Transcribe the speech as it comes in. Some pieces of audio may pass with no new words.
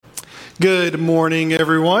Good morning,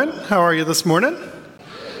 everyone. How are you this morning?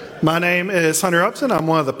 My name is Hunter Upton. I'm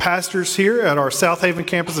one of the pastors here at our South Haven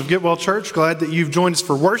campus of Getwell Church. Glad that you've joined us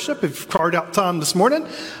for worship. If you've carved out time this morning,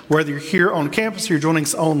 whether you're here on campus or you're joining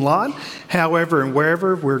us online, however and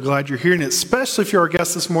wherever, we're glad you're here. And especially if you're our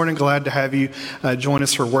guest this morning, glad to have you join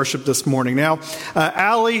us for worship this morning. Now,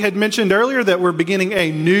 Allie had mentioned earlier that we're beginning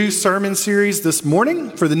a new sermon series this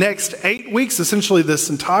morning. For the next 8 weeks, essentially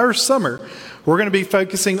this entire summer, we're going to be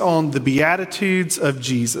focusing on the Beatitudes of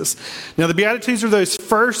Jesus. Now, the Beatitudes are those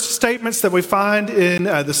first statements that we find in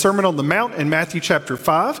the Sermon on the Mount in Matthew chapter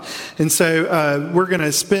 5. And so we're going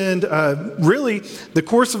to spend really the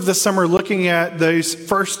course of this summer looking at those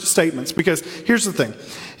first statements. Because here's the thing.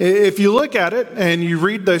 If you look at it and you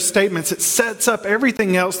read those statements, it sets up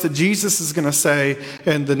everything else that Jesus is going to say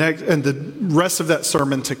in the rest of that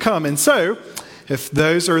sermon to come. And so, if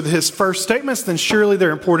those are his first statements, then surely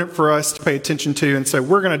they're important for us to pay attention to. And so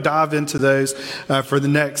we're going to dive into those for the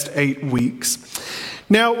next 8 weeks.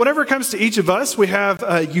 Now, whenever it comes to each of us, we have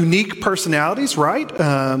unique personalities, right?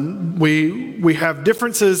 We have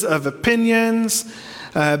differences of opinions.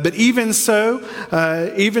 But even so,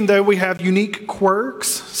 even though we have unique quirks,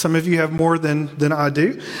 some of you have more than I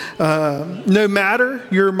do, no matter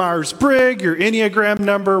your Myers-Briggs, your Enneagram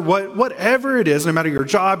number, whatever it is, no matter your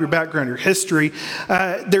job, your background, your history,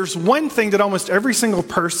 there's one thing that almost every single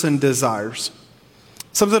person desires.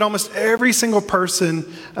 Something that almost every single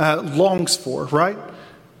person longs for, right?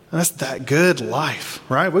 That's that good life,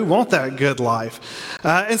 right? We want that good life.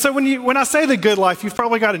 And so when I say the good life, you've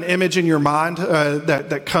probably got an image in your mind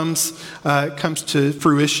that comes to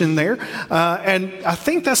fruition there. And I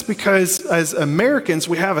think that's because as Americans,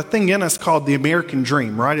 we have a thing in us called the American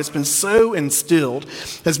dream, right? It's been so instilled.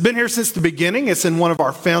 It's been here since the beginning. It's in one of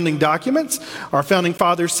our founding documents. Our founding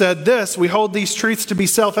fathers said this: we hold these truths to be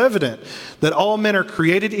self-evident, that all men are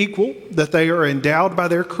created equal, that they are endowed by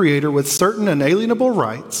their Creator with certain inalienable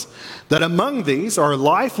rights, that among these are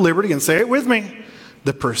life, liberty, and say it with me,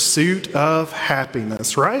 the pursuit of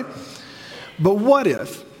happiness, right? But what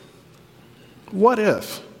if where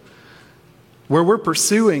we're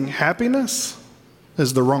pursuing happiness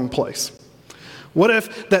is the wrong place? What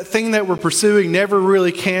if that thing that we're pursuing never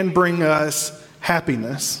really can bring us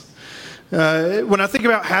happiness? When I think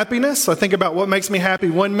about happiness, I think about what makes me happy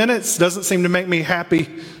one minute doesn't seem to make me happy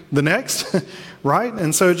the next, right?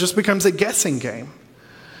 And so it just becomes a guessing game.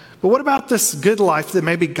 But what about this good life that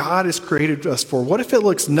maybe God has created us for? What if it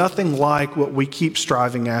looks nothing like what we keep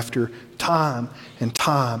striving after time and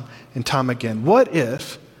time and time again? What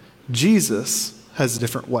if Jesus has a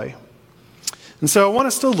different way? And so I want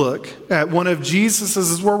us to look at one of Jesus's,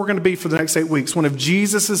 this is where we're going to be for the next 8 weeks, one of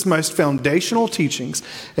Jesus's most foundational teachings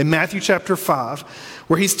in Matthew chapter 5,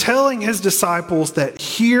 where he's telling his disciples that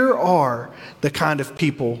here are the kind of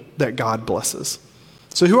people that God blesses.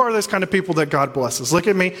 So who are those kind of people that God blesses? Look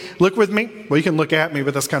at me. Look with me. Well, you can look at me,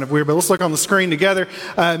 but that's kind of weird. But let's look on the screen together.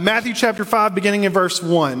 Matthew chapter 5, beginning in verse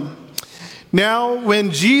 1. Now,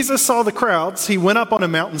 when Jesus saw the crowds, he went up on a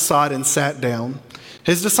mountainside and sat down.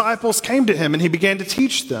 His disciples came to him, and he began to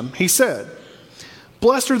teach them. He said,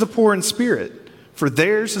 "Blessed are the poor in spirit, for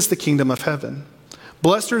theirs is the kingdom of heaven.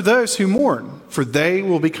 Blessed are those who mourn, for they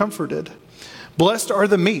will be comforted. Blessed are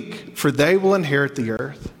the meek, for they will inherit the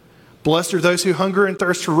earth. Blessed are those who hunger and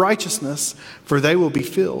thirst for righteousness, for they will be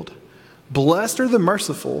filled. Blessed are the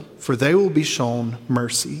merciful, for they will be shown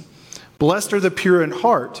mercy. Blessed are the pure in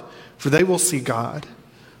heart, for they will see God.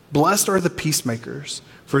 Blessed are the peacemakers,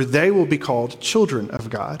 for they will be called children of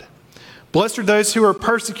God. Blessed are those who are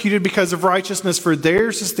persecuted because of righteousness, for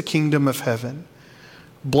theirs is the kingdom of heaven.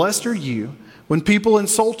 Blessed are you when people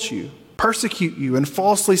insult you, persecute you, and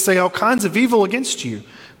falsely say all kinds of evil against you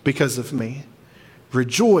because of me.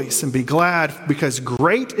 Rejoice and be glad, because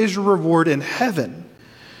great is your reward in heaven.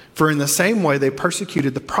 For in the same way they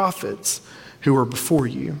persecuted the prophets who were before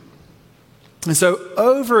you." And so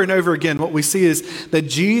over and over again, what we see is that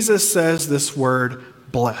Jesus says this word,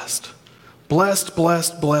 blessed. Blessed,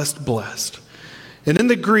 blessed, blessed, blessed. And in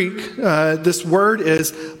the Greek, this word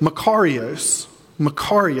is makarios,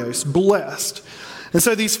 blessed. And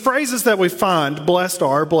so these phrases that we find, blessed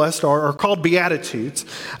are called beatitudes.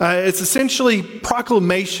 It's essentially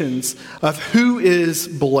proclamations of who is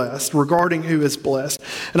blessed, regarding who is blessed.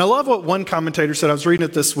 And I love what one commentator said. I was reading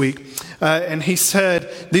it this week, and he said,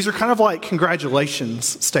 these are kind of like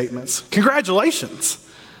congratulations statements. Congratulations,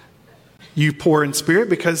 you poor in spirit,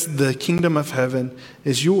 because the kingdom of heaven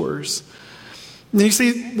is yours. And you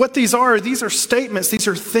see what these are statements, these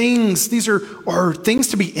are things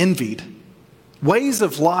to be envied. Ways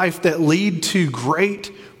of life that lead to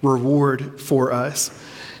great reward for us.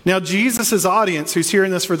 Now, Jesus' audience, who's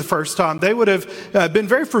hearing this for the first time, they would have been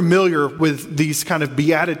very familiar with these kind of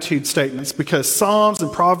beatitude statements because Psalms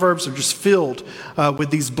and Proverbs are just filled with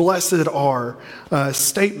these blessed are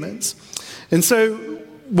statements. And so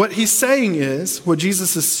what he's saying is, what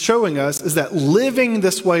Jesus is showing us is that living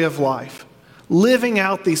this way of life, living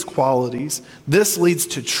out these qualities, this leads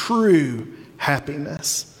to true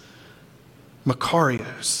happiness.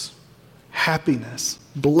 Makarios, happiness,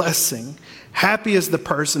 blessing. Happy is the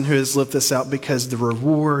person who has lived this out because the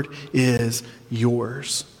reward is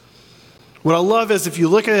yours. What I love is if you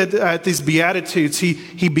look at these Beatitudes,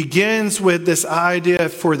 he begins with this idea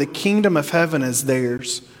for the kingdom of heaven is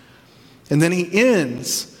theirs. And then he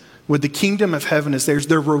ends with the kingdom of heaven is theirs.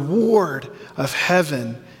 The reward of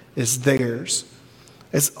heaven is theirs.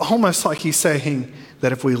 It's almost like he's saying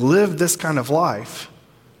that if we live this kind of life,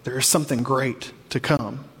 there is something great to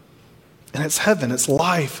come. And it's heaven, it's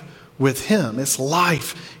life with him. It's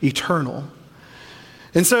life eternal.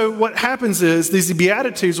 And so what happens is these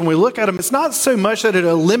Beatitudes, when we look at them, it's not so much that it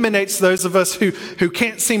eliminates those of us who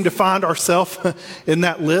can't seem to find ourselves in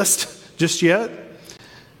that list just yet.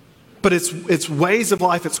 But it's ways of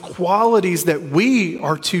life, it's qualities that we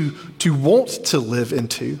are to want to live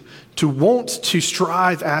into, to want to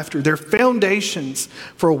strive after. They're foundations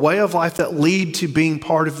for a way of life that lead to being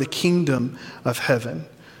part of the kingdom of heaven.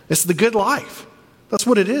 It's the good life. That's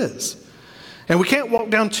what it is. And we can't walk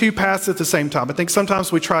down two paths at the same time. I think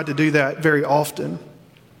sometimes we try to do that very often.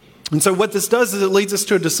 And so what this does is it leads us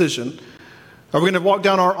to a decision. Are we going to walk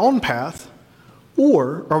down our own path,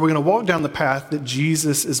 or are we going to walk down the path that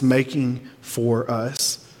Jesus is making for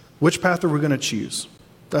us? Which path are we going to choose?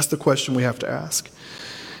 That's the question we have to ask.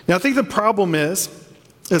 Now, I think the problem is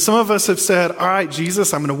that some of us have said, all right,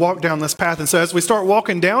 Jesus, I'm going to walk down this path. And so as we start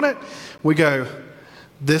walking down it, we go,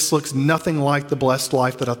 this looks nothing like the blessed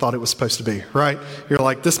life that I thought it was supposed to be, right? You're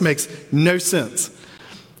like, this makes no sense.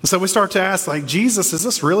 And so we start to ask, like, Jesus, is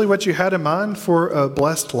this really what you had in mind for a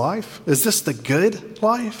blessed life? Is this the good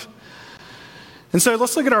life? And so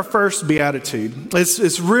let's look at our first beatitude.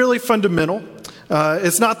 It's really fundamental.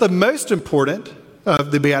 It's not the most important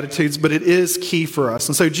of the Beatitudes, but it is key for us.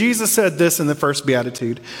 And so Jesus said this in the first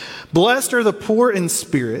beatitude: blessed are the poor in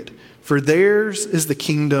spirit, for theirs is the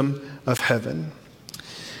kingdom of heaven.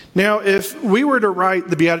 Now, if we were to write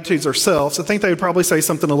the Beatitudes ourselves, I think they would probably say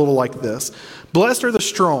something a little like this. Blessed are the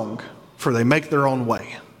strong, for they make their own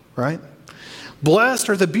way, right? Blessed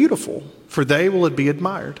are the beautiful, for they will be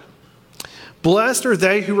admired. Blessed are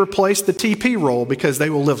they who replace the TP roll, because they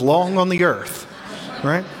will live long on the earth,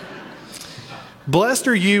 right? Blessed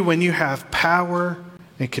are you when you have power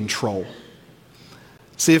and control.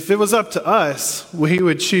 See, if it was up to us, we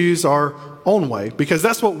would choose our own way, because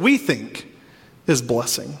that's what we think is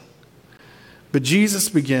blessing. But Jesus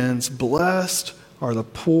begins, blessed are the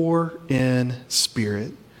poor in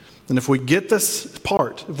spirit. And if we get this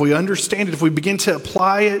part, if we understand it, if we begin to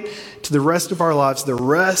apply it to the rest of our lives, the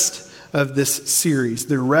rest of this series,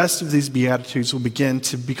 the rest of these Beatitudes will begin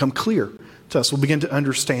to become clear to us. We'll begin to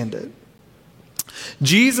understand it.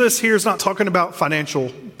 Jesus here is not talking about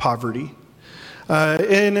financial poverty.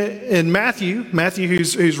 In Matthew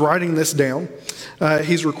who's writing this down,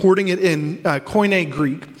 he's recording it in Koine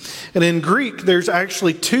Greek. And in Greek, there's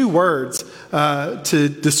actually two words to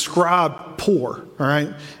describe poor, all right?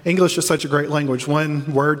 English is such a great language.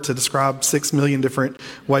 One word to describe 6 million different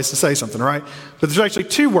ways to say something, right? But there's actually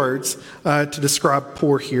two words to describe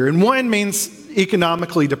poor here. And one means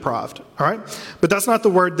economically deprived, all right? But that's not the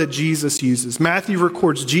word that Jesus uses. Matthew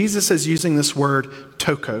records Jesus as using this word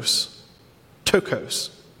tokos.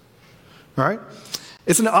 Tokos. All right?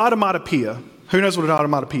 It's an automatopoeia. Who knows what an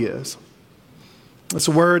automatopoeia is? It's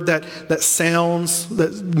a word that sounds,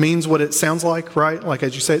 that means what it sounds like, right? Like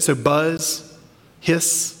as you say it. So buzz,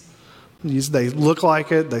 hiss. They look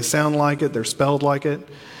like it. They sound like it. They're spelled like it.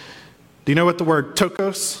 Do you know what the word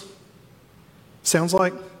tokos sounds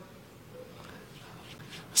like?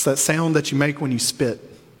 It's that sound that you make when you spit.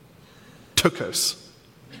 Tokos.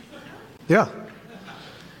 Yeah.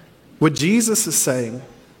 What Jesus is saying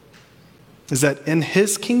is that in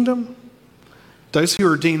his kingdom, those who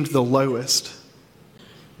are deemed the lowest,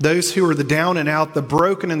 those who are the down and out, the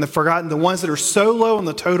broken and the forgotten, the ones that are so low on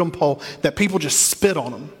the totem pole that people just spit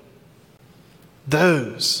on them,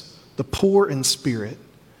 those, the poor in spirit,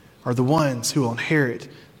 are the ones who will inherit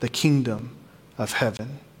the kingdom of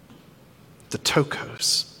heaven. The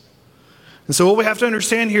tokos. And so what we have to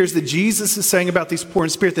understand here is that Jesus is saying about these poor in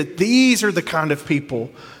spirit that these are the kind of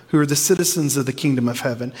people who are the citizens of the kingdom of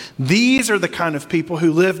heaven. These are the kind of people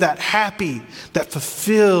who live that happy, that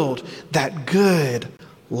fulfilled, that good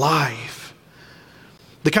life.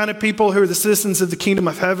 The kind of people who are the citizens of the kingdom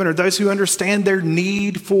of heaven are those who understand their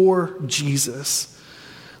need for Jesus.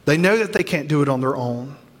 They know that they can't do it on their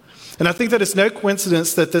own. And I think that it's no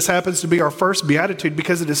coincidence that this happens to be our first beatitude,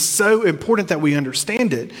 because it is so important that we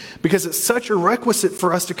understand it, because it's such a requisite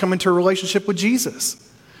for us to come into a relationship with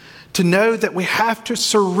Jesus. To know that we have to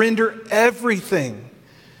surrender everything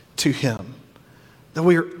to him, that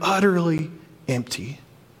we are utterly empty.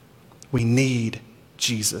 We need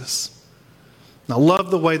Jesus. And I love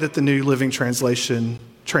the way that the New Living Translation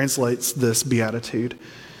translates this beatitude.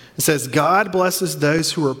 It says, God blesses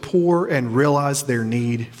those who are poor and realize their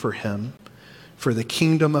need for him, for the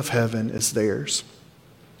kingdom of heaven is theirs.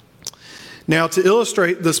 Now, to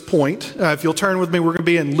illustrate this point, if you'll turn with me, we're going to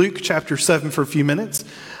be in Luke chapter 7 for a few minutes.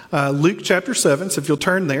 Luke chapter 7, so if you'll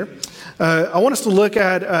turn there. I want us to look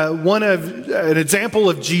at an example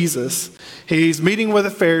of Jesus. He's meeting with a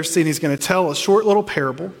Pharisee, and he's going to tell a short little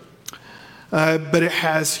parable. But it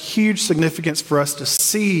has huge significance for us to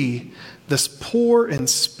see this poor in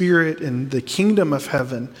spirit in the kingdom of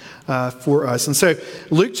heaven for us. And so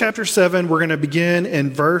Luke chapter 7, we're going to begin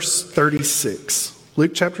in verse 36.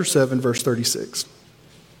 Luke chapter 7, verse 36.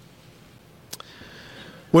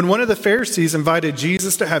 When one of the Pharisees invited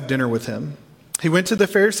Jesus to have dinner with him, he went to the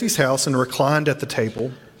Pharisee's house and reclined at the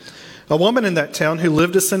table. A woman in that town who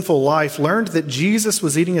lived a sinful life learned that Jesus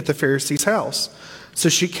was eating at the Pharisee's house. So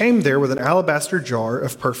she came there with an alabaster jar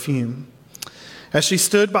of perfume. As she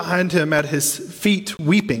stood behind him at his feet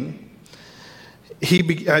weeping, she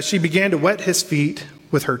began to wet his feet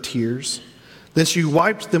with her tears. Then she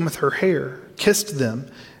wiped them with her hair, kissed them,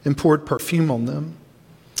 and poured perfume on them.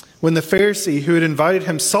 When the Pharisee who had invited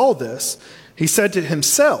him saw this, he said to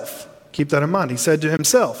himself, keep that in mind, he said to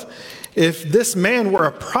himself, if this man were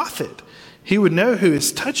a prophet, he would know who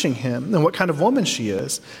is touching him and what kind of woman she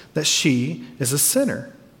is, that she is a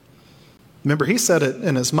sinner. Remember, he said it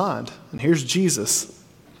in his mind, and here's Jesus.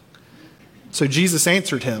 So Jesus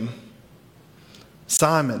answered him,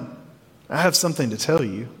 Simon, I have something to tell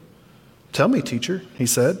you. Tell me, teacher, he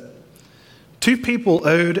said. 2 people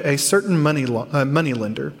owed a certain money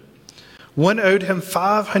lender. One owed him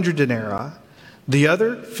 500 denarii, the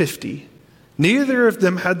other 50. Neither of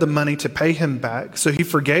them had the money to pay him back, so he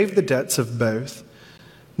forgave the debts of both.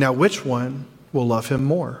 Now which one will love him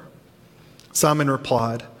more? Simon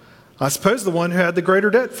replied, I suppose the one who had the greater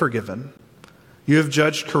debt forgiven. You have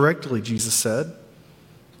judged correctly, Jesus said.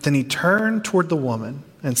 Then he turned toward the woman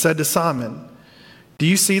and said to Simon, do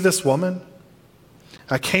you see this woman?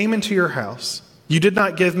 I came into your house. You did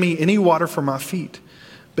not give me any water for my feet,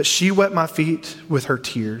 but she wet my feet with her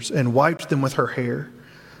tears and wiped them with her hair.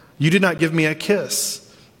 You did not give me a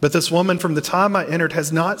kiss, but this woman from the time I entered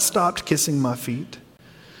has not stopped kissing my feet.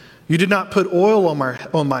 You did not put oil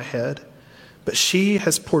on my head, but she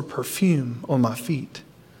has poured perfume on my feet.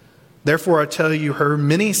 Therefore I tell you, her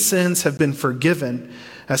many sins have been forgiven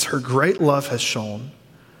as her great love has shown.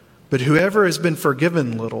 But whoever has been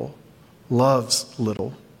forgiven little loves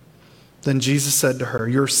little. Then Jesus said to her,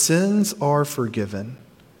 your sins are forgiven.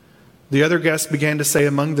 The other guests began to say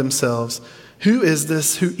among themselves, who is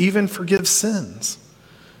this who even forgives sins?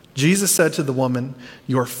 Jesus said to the woman,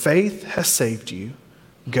 your faith has saved you.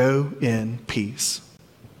 Go in peace.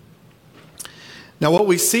 Now what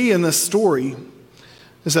we see in this story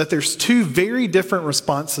is that there's 2 very different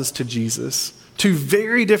responses to Jesus. 2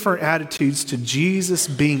 very different attitudes to Jesus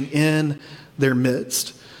being in their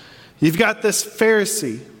midst. You've got this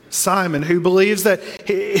Pharisee, Simon, who believes that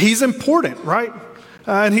he's important, right?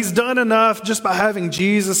 And he's done enough just by having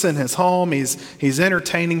Jesus in his home. He's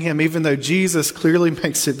entertaining him, even though Jesus clearly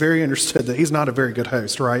makes it very understood that he's not a very good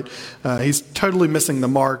host, right? He's totally missing the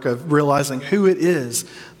mark of realizing who it is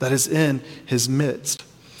that is in his midst.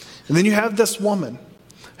 And then you have this woman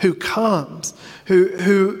who comes,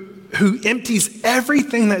 who empties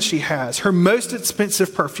everything that she has, her most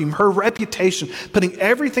expensive perfume, her reputation, putting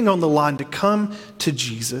everything on the line to come to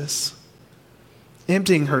Jesus.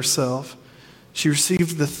 Emptying herself, she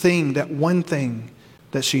received that one thing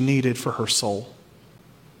that she needed for her soul.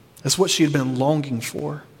 That's what she had been longing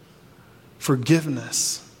for.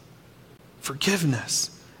 Forgiveness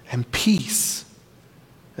and peace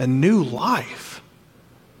and new life.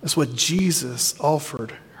 That's what Jesus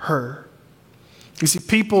offered her. You see,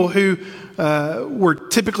 people who were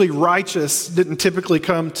typically righteous didn't typically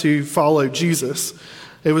come to follow Jesus.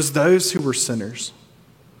 It was those who were sinners.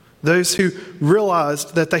 Those who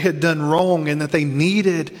realized that they had done wrong and that they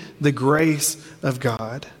needed the grace of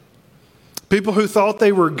God. People who thought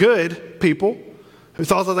they were good people, who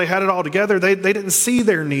thought that they had it all together, they didn't see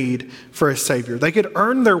their need for a Savior. They could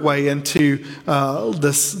earn their way into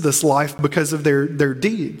this life because of their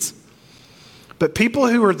deeds. But people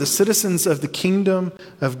who are the citizens of the kingdom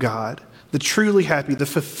of God, the truly happy, the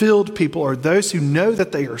fulfilled people, are those who know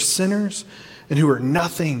that they are sinners and who are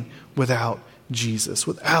nothing without Jesus,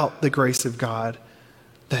 without the grace of God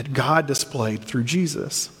that God displayed through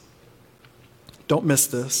Jesus. Don't miss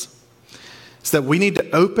this. It's that we need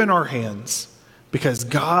to open our hands because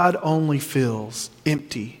God only fills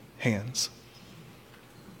empty hands.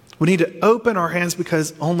 We need to open our hands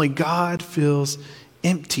because only God fills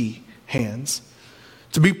empty hands.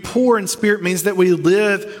 To be poor in spirit means that we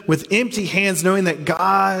live with empty hands, knowing that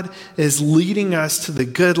God is leading us to the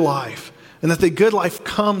good life and that the good life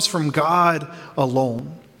comes from God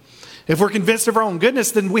alone. If we're convinced of our own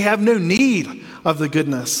goodness, then we have no need of the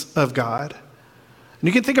goodness of God. And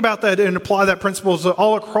you can think about that and apply that principle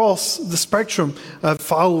all across the spectrum of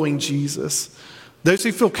following Jesus. Those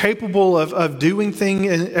who feel capable of doing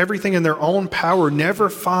everything in their own power never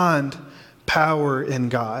find power in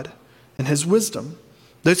God and His wisdom.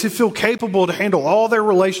 Those who feel capable to handle all their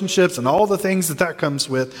relationships and all the things that comes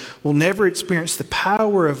with will never experience the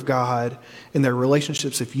power of God in their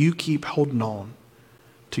relationships if you keep holding on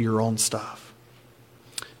to your own stuff.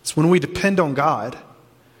 It's when we depend on God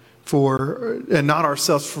and not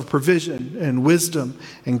ourselves for provision and wisdom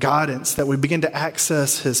and guidance that we begin to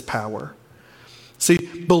access His power. See,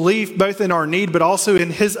 belief both in our need but also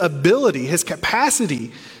in His ability, His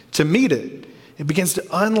capacity to meet it. It begins to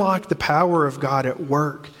unlock the power of God at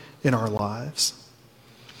work in our lives.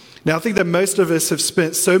 Now, I think that most of us have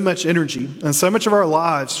spent so much energy and so much of our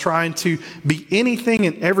lives trying to be anything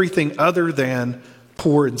and everything other than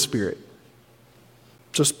poor in spirit.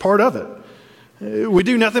 Just part of it. We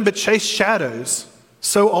do nothing but chase shadows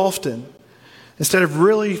so often instead of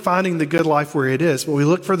really finding the good life where it is. But we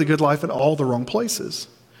look for the good life in all the wrong places.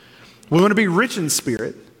 We want to be rich in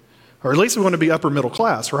spirit, or at least we want to be upper middle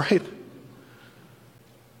class, right?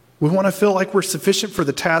 We want to feel like we're sufficient for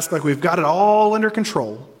the task, like we've got it all under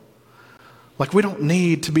control. Like we don't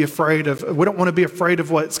want to be afraid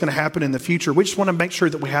of what's going to happen in the future. We just want to make sure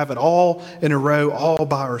that we have it all in a row, all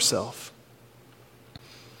by ourselves.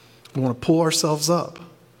 We want to pull ourselves up.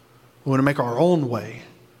 We want to make our own way.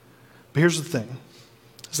 But here's the thing,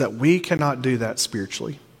 is that we cannot do that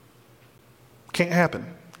spiritually. Can't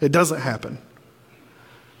happen. It doesn't happen.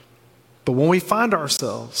 But when we find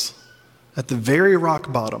ourselves at the very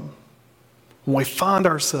rock bottom, when we find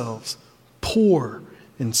ourselves poor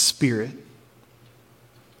in spirit,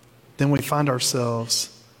 then we find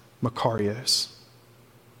ourselves Makarios,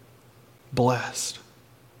 blessed,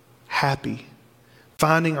 happy,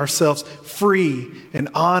 finding ourselves free and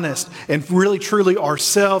honest and really truly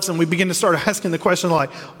ourselves. And we begin to start asking the question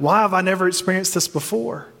like, why have I never experienced this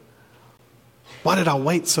before? Why did I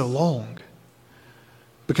wait so long?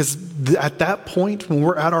 Because at that point, when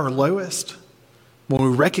we're at our lowest, when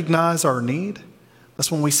we recognize our need, that's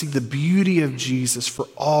when we see the beauty of Jesus for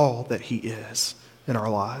all that He is in our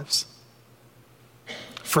lives.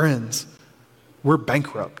 Friends, we're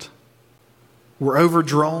bankrupt. We're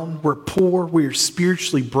overdrawn. We're poor. We are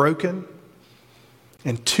spiritually broken.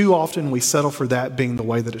 And too often we settle for that being the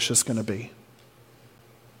way that it's just going to be.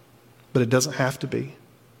 But it doesn't have to be.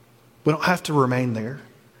 We don't have to remain there.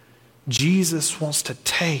 Jesus wants to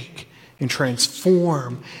take and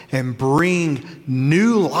transform and bring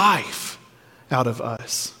new life out of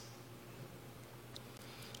us.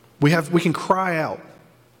 We can cry out,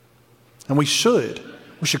 and we should.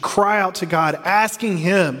 We should cry out to God, asking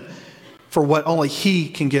Him for what only He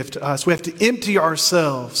can give to us. We have to empty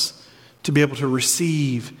ourselves to be able to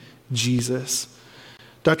receive Jesus.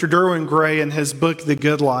 Dr. Derwin Gray, in his book, The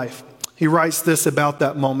Good Life, he writes this about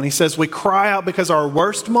that moment. He says, we cry out because our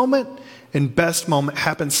worst moment and best moment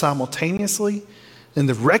happen simultaneously in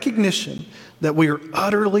the recognition that we are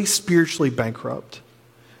utterly spiritually bankrupt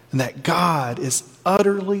and that God is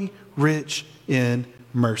utterly rich in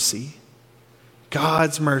mercy.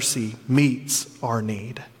 God's mercy meets our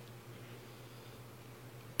need.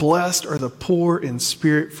 Blessed are the poor in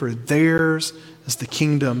spirit, for theirs is the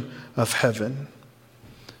kingdom of heaven.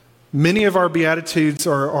 Many of our Beatitudes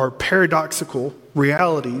are paradoxical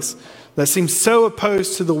realities that seem so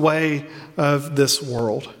opposed to the way of this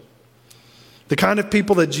world. The kind of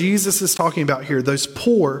people that Jesus is talking about here, those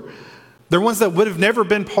poor, they're ones that would have never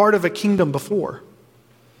been part of a kingdom before.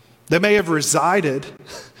 They may have resided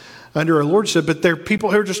under a lordship, but they're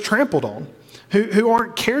people who are just trampled on, who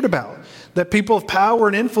aren't cared about, that people of power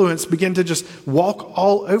and influence begin to just walk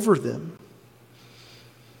all over them.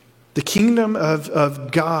 The kingdom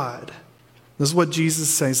of God, this is what Jesus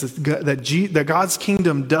says, that God's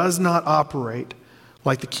kingdom does not operate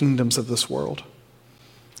like the kingdoms of this world.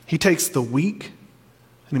 He takes the weak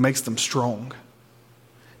and He makes them strong.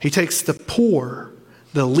 He takes the poor,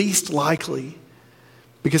 the least likely,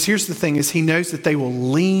 because here's the thing, is he knows that they will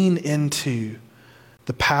lean into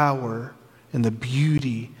the power and the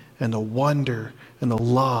beauty and the wonder and the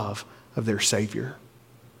love of their Savior.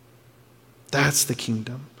 That's the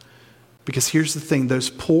kingdom. Because here's the thing, those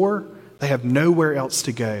poor, they have nowhere else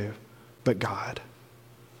to go but God.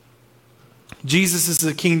 Jesus is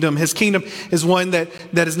the kingdom. His kingdom is one that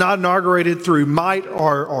is not inaugurated through might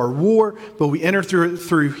or war, but we enter through it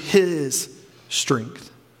through His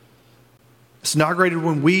strength. It's inaugurated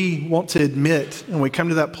when we want to admit, and we come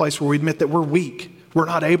to that place where we admit that we're weak. We're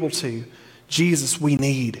not able to. Jesus, we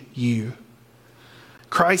need you.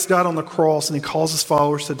 Christ died on the cross, and He calls His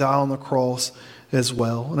followers to die on the cross as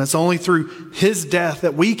well. And it's only through His death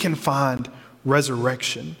that we can find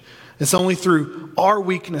resurrection. It's only through our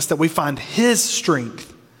weakness that we find His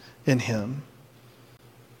strength in Him.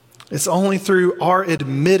 It's only through our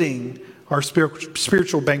admitting our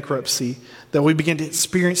spiritual bankruptcy that we begin to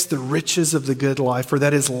experience the riches of the good life, for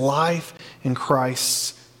that is life in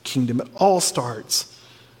Christ's kingdom. It all starts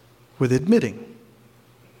with admitting.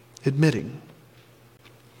 Admitting.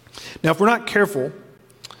 Now, if we're not careful,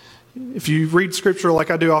 if you read Scripture like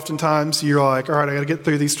I do oftentimes, you're like, all right, I got to get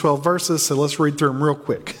through these 12 verses, so let's read through them real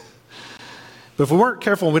quick. But if we weren't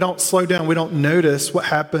careful and we don't slow down, we don't notice what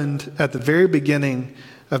happened at the very beginning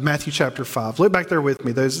of Matthew chapter 5. Look back there with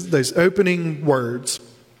me, those opening words.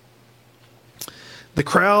 The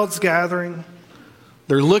crowd's gathering.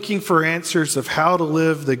 They're looking for answers of how to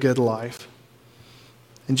live the good life.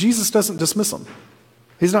 And Jesus doesn't dismiss them.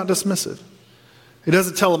 He's not dismissive. He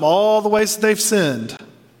doesn't tell them all the ways that they've sinned.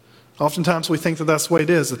 Oftentimes we think that that's the way it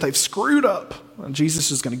is, that they've screwed up, and Jesus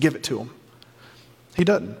is going to give it to them. He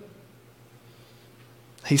doesn't.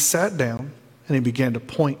 He sat down and He began to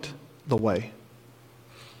point the way.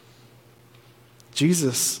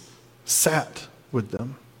 Jesus sat with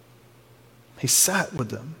them. He sat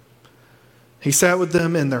with them. He sat with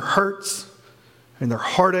them in their hurts, in their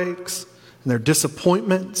heartaches, in their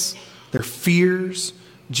disappointments, their fears.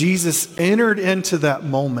 Jesus entered into that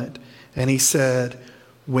moment and He said,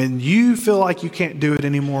 when you feel like you can't do it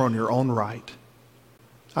anymore on your own right,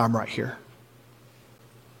 I'm right here.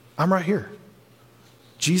 I'm right here.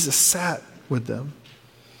 Jesus sat with them.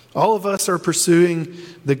 All of us are pursuing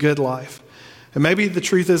the good life. And maybe the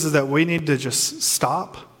truth is that we need to just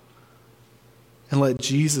stop and let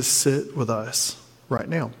Jesus sit with us right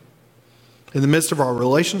now. In the midst of our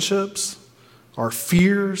relationships, our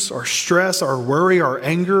fears, our stress, our worry, our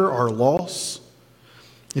anger, our loss.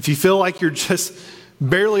 If you feel like you're just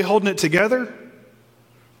barely holding it together,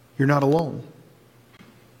 you're not alone.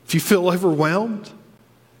 If you feel overwhelmed,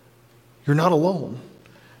 you're not alone.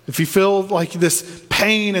 If you feel like this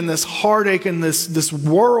pain and this heartache and this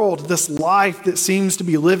world, this life that seems to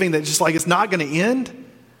be living that just like it's not going to end,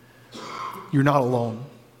 you're not alone.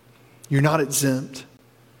 You're not exempt.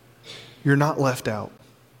 You're not left out.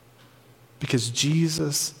 Because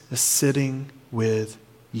Jesus is sitting with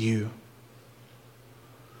you.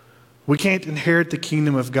 We can't inherit the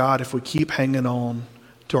kingdom of God if we keep hanging on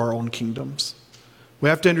to our own kingdoms. We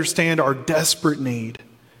have to understand our desperate need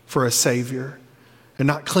for a Savior and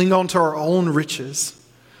not cling on to our own riches.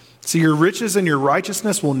 See, your riches and your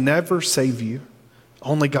righteousness will never save you.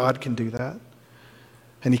 Only God can do that.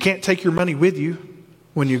 And you can't take your money with you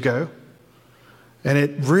when you go. And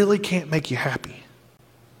it really can't make you happy.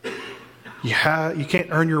 You can't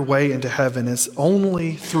earn your way into heaven. It's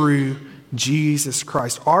only through Jesus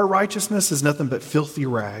Christ. Our righteousness is nothing but filthy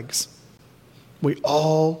rags. We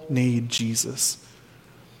all need Jesus.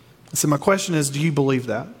 So my question is, do you believe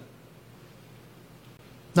that?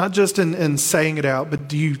 Not just in saying it out, but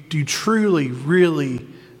do you truly, really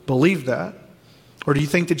believe that? Or do you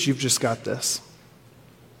think that you've just got this?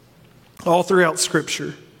 All throughout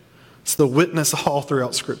Scripture, it's the witness all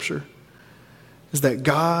throughout Scripture, is that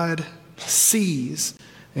God sees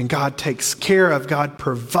and God takes care of, God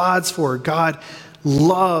provides for, God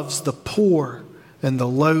loves the poor and the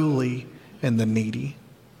lowly and the needy.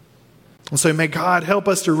 And so may God help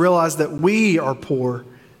us to realize that we are poor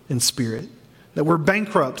in spirit, that we're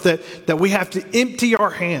bankrupt, that we have to empty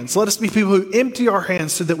our hands. Let us be people who empty our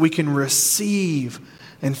hands so that we can receive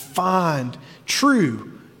and find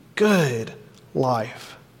true, good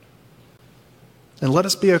life. And let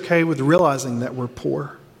us be okay with realizing that we're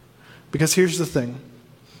poor. Because here's the thing.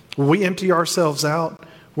 When we empty ourselves out,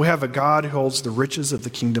 we have a God who holds the riches of the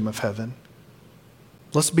kingdom of heaven.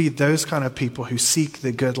 Let's be those kind of people who seek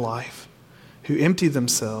the good life, who empty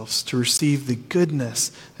themselves to receive the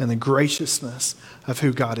goodness and the graciousness of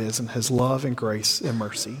who God is and His love and grace and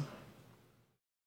mercy.